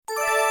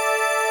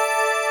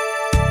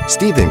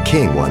Stephen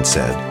King once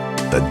said,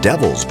 "The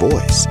devil's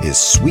voice is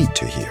sweet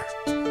to hear.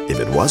 If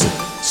it wasn't,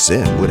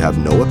 sin would have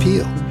no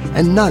appeal,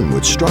 and none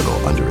would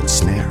struggle under its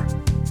snare."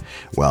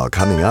 Well,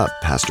 coming up,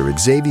 Pastor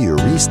Xavier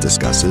Reese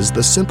discusses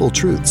the simple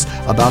truths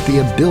about the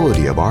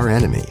ability of our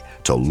enemy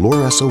to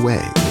lure us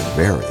away with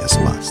various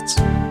lusts.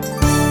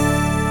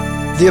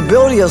 The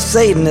ability of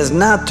Satan is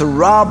not to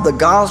rob the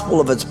gospel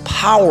of its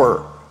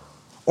power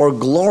or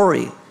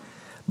glory,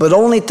 but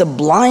only to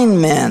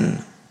blind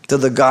men to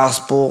the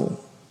gospel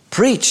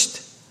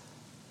preached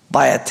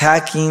by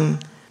attacking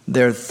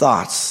their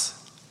thoughts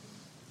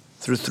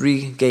through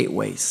three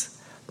gateways: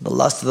 the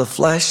lust of the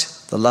flesh,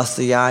 the lust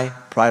of the eye,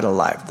 pride of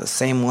life, the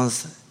same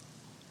ones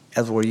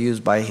as were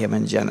used by him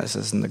in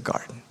Genesis in the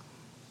garden.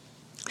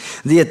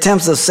 The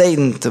attempts of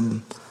Satan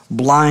to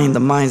blind the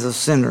minds of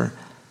sinners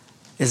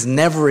is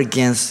never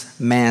against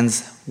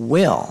man's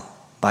will,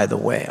 by the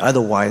way.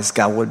 Otherwise,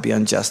 God would be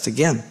unjust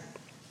again.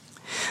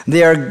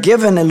 They are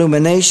given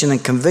illumination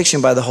and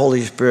conviction by the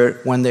Holy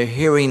Spirit when they're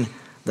hearing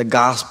the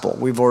gospel.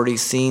 We've already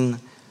seen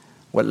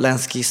what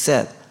Lenski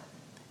said.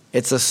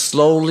 It's a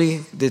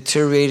slowly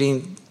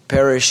deteriorating,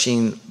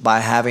 perishing by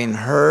having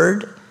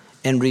heard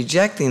and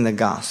rejecting the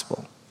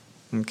gospel.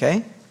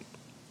 Okay?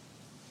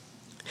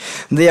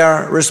 They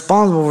are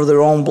responsible for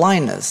their own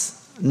blindness,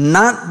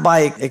 not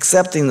by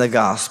accepting the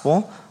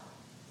gospel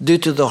due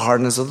to the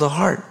hardness of the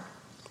heart.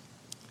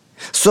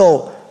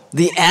 So,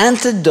 the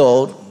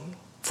antidote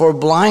for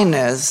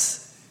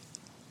blindness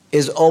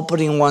is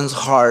opening one's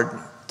heart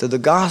to the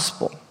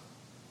gospel.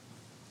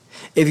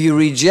 If you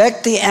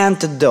reject the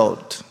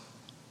antidote,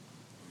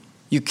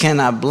 you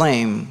cannot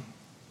blame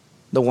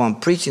the one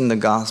preaching the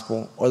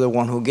gospel or the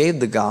one who gave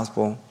the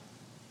gospel,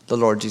 the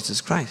Lord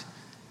Jesus Christ.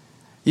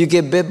 You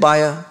get bit by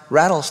a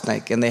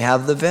rattlesnake and they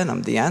have the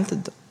venom, the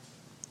antidote,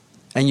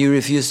 and you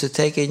refuse to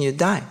take it and you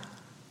die.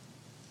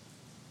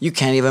 You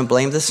can't even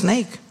blame the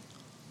snake.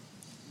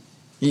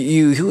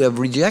 You have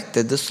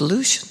rejected the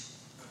solution.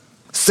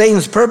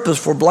 Satan's purpose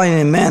for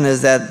blinding men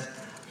is that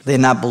they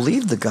not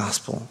believe the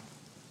gospel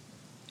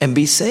and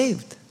be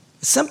saved.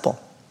 It's simple.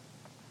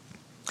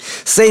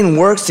 Satan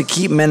works to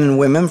keep men and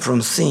women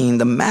from seeing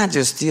the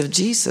majesty of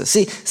Jesus.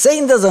 See,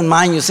 Satan doesn't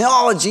mind you saying,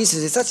 "Oh,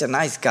 Jesus is such a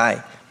nice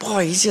guy.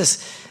 Boy, he's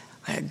just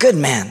a good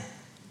man,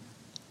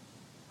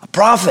 a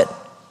prophet."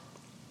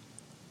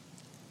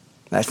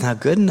 That's not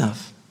good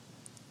enough.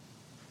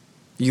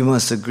 You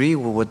must agree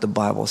with what the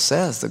Bible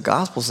says, the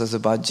gospel says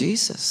about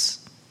Jesus.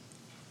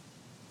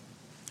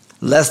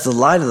 Lest the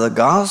light of the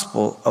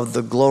gospel of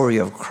the glory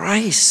of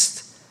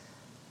Christ.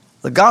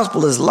 The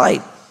gospel is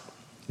light,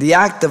 the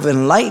act of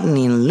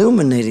enlightening,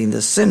 illuminating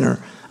the sinner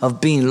of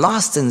being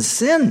lost in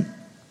sin.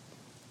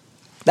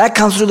 That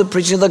comes through the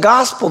preaching of the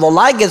gospel. The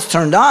light gets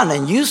turned on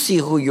and you see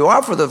who you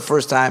are for the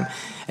first time,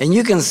 and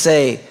you can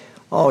say,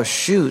 "Oh,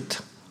 shoot,"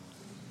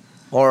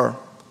 or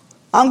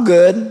 "I'm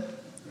good."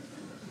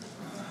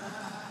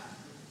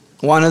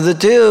 One of the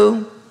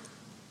two.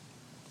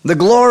 The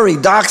glory,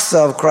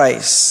 doxa of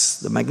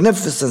Christ, the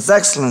magnificence,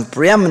 excellence,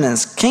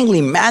 preeminence,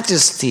 kingly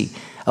majesty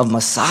of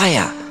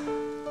Messiah.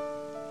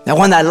 Now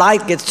when that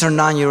light gets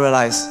turned on, you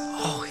realize,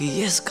 oh,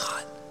 he is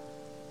God.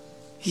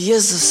 He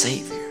is the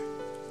Savior.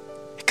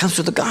 It comes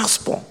through the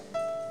gospel.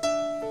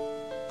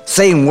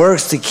 Satan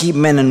works to keep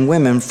men and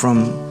women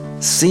from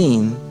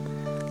seeing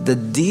the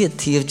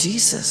deity of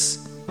Jesus,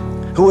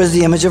 who is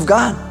the image of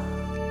God.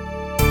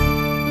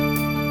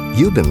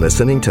 You've been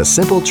listening to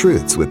Simple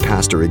Truths with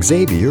Pastor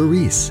Xavier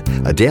Reese,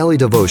 a daily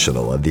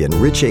devotional of the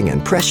enriching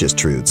and precious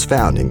truths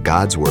found in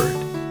God's Word.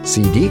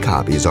 CD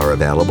copies are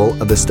available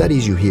of the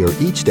studies you hear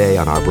each day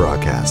on our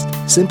broadcast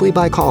simply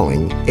by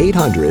calling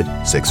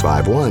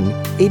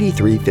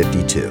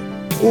 800-651-8352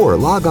 or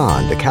log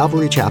on to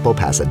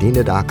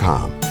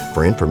CalvaryChapelPasadena.com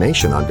for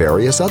information on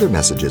various other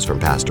messages from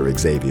Pastor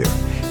Xavier.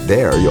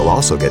 There, you'll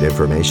also get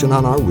information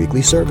on our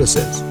weekly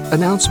services,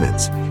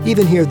 announcements,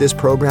 even hear this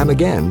program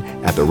again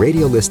at the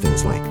radio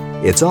listings link.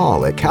 It's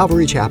all at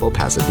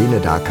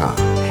CalvaryChapelPasadena.com.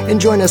 And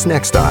join us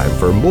next time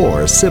for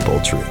more Simple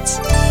Truths.